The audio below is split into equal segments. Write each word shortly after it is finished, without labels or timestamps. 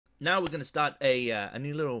Now we're going to start a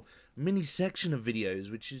new little mini section of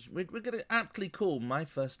videos, which is we're going to aptly call My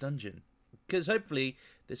First Dungeon, because hopefully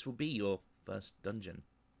this will be your first dungeon.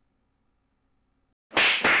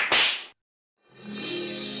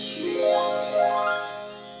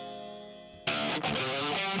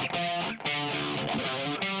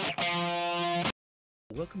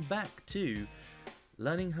 Welcome back to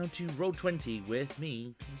learning how to roll 20 with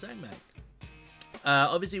me, ZangMac.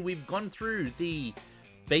 Obviously, we've gone through the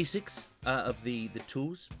basics of the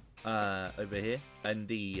tools over here and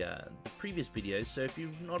the previous videos. So if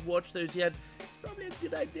you've not watched those yet, it's probably a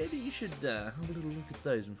good idea that you should have a little look at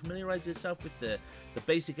those and familiarize yourself with the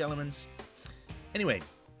basic elements. Anyway,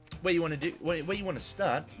 where you want to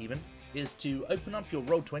start even is to open up your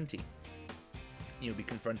roll20. You'll be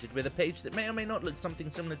confronted with a page that may or may not look something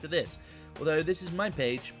similar to this. Although this is my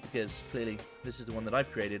page, because clearly this is the one that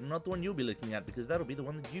I've created, and not the one you'll be looking at, because that'll be the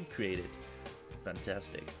one that you've created.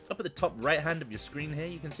 Fantastic. Up at the top right hand of your screen here,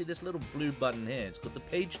 you can see this little blue button here. It's called the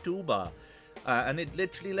page toolbar. And it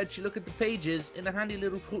literally lets you look at the pages in a handy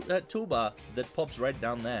little toolbar that pops right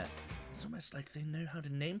down there. It's almost like they know how to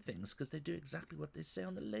name things, because they do exactly what they say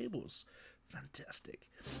on the labels. Fantastic.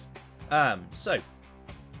 So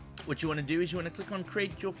what you want to do is you want to click on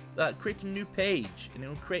create a new page, and it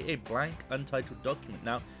will create a blank untitled document.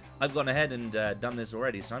 Now I've gone ahead and done this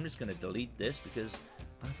already, so I'm just going to delete this because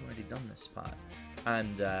I've already done this part.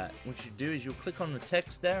 And what you do is you'll click on the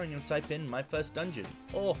text there and you'll type in My First Dungeon,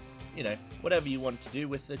 or you know, whatever you want to do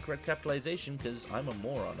with the correct capitalization, because I'm a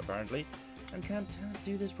moron apparently and can't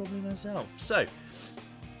do this probably myself. So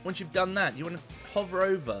once you've done that, you want to hover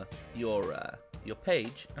over your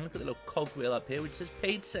page and look at the little cogwheel up here which says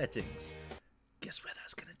page settings. Guess where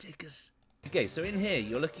that's going to take us? Okay, so in here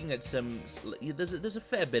you're looking at there's a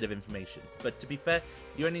fair bit of information, but to be fair,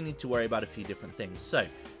 you only need to worry about a few different things. So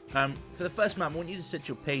for the first map, I want you to set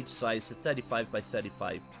your page size to 35 by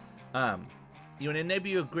 35. You want to enable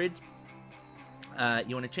your grid.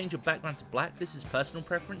 You want to change your background to black. This is personal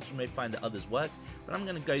preference. You may find that others work, but I'm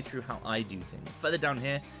going to go through how I do things. Further down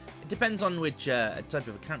here, it depends on which type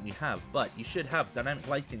of account you have, but you should have dynamic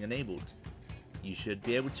lighting enabled. You should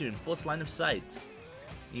be able to enforce line of sight.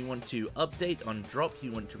 You want to update on drop.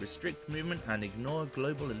 You want to restrict movement and ignore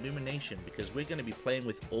global illumination, because we're going to be playing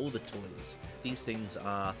with all the toys. These things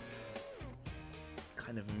are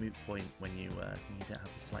kind of a moot point when you don't have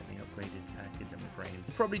a slightly upgraded package, I'm afraid.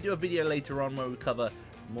 We'll probably do a video later on where we cover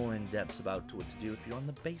more in depth about what to do if you're on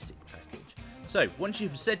the basic package. So once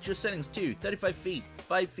you've set your settings to 35 feet,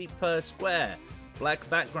 5 feet per square, black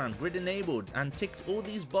background, grid enabled, and ticked all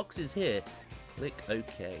these boxes here, click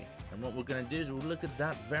OK. And what we're going to do is we'll look at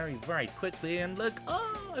that very, very quickly and look,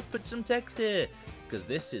 oh, I put some text here, because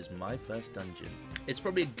this is My First Dungeon. It's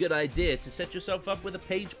probably a good idea to set yourself up with a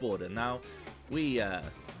page border. Now, we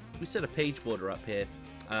set a page border up here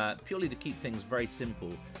purely to keep things very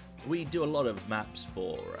simple. We do a lot of maps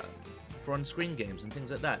for on-screen games and things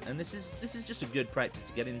like that, and this is just a good practice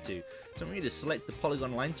to get into. So I'm going to select the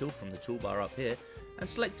polygon line tool from the toolbar up here and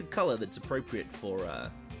select a color that's appropriate for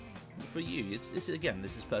you. This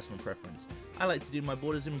is personal preference. I like to do my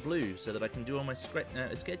borders in blue so that I can do all my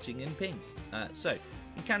sketching in pink. So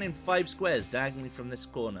you count in 5 squares diagonally from this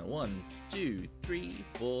corner. 1, 2, 3,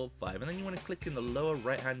 4, 5, and then you want to click in the lower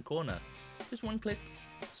right hand corner. Just one click,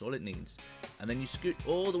 that's all it needs. And then you scoot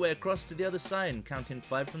all the way across to the other side and count in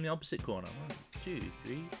 5 from the opposite corner. 1, 2,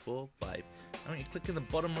 3, 4, 5. And when you click in the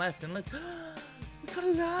bottom left and look, we've got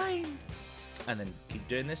a line. And then keep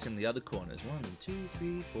doing this in the other corners. 1, 2,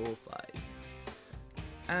 3, 4, 5.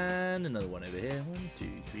 And another one over here. 1, 2,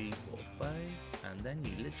 3, 4, 5. And then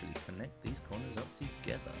you literally connect these corners up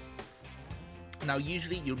together. Now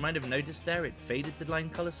usually you might have noticed there it faded the line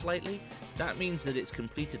color slightly. That means that it's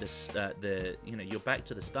completed you're back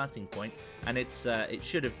to the starting point, and it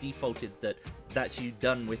should have defaulted that that's you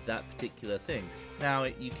done with that particular thing. Now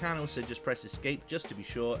you can also just press escape just to be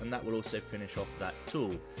sure, and that will also finish off that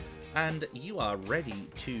tool. And you are ready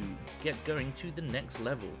to get going to the next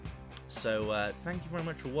level. So thank you very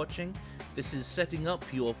much for watching. This is setting up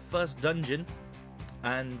your first dungeon,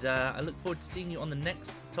 and I look forward to seeing you on the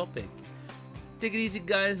next topic. Take it easy,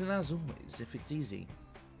 guys, and as always, if it's easy,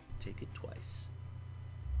 take it twice.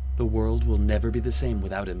 The world will never be the same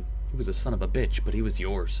without him. He was a son of a bitch, but he was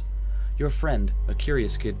yours. Your friend, a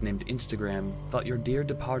curious kid named Instagram, thought your dear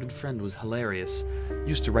departed friend was hilarious.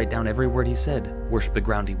 Used to write down every word he said, worshipped the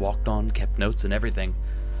ground he walked on, kept notes and everything.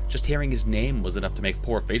 Just hearing his name was enough to make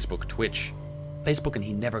poor Facebook twitch. Facebook and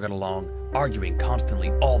he never got along, arguing constantly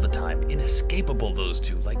all the time. Inescapable, those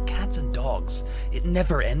two, like cats and dogs. It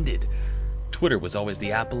never ended. Twitter was always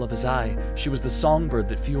the apple of his eye. She was the songbird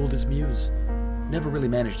that fueled his muse. never really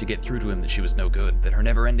managed to get through to him that she was no good, that her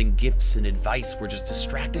never-ending gifts and advice were just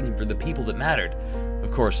distracting him from the people that mattered.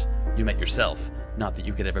 Of course, you meant yourself, not that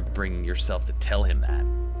you could ever bring yourself to tell him that.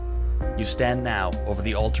 You stand now over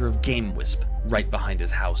the altar of Game Wisp, right behind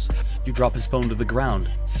his house. You drop his phone to the ground,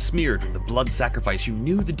 smeared in the blood sacrifice you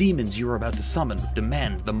knew the demons you were about to summon would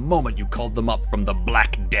demand the moment you called them up from the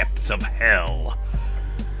black depths of hell.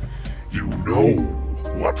 You know,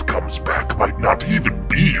 what comes back might not even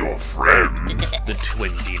be your friend. The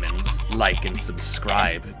twin demons like and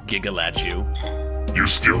subscribe, giggle at you. You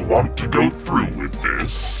still want to go through with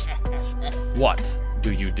this? What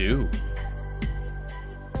do you do?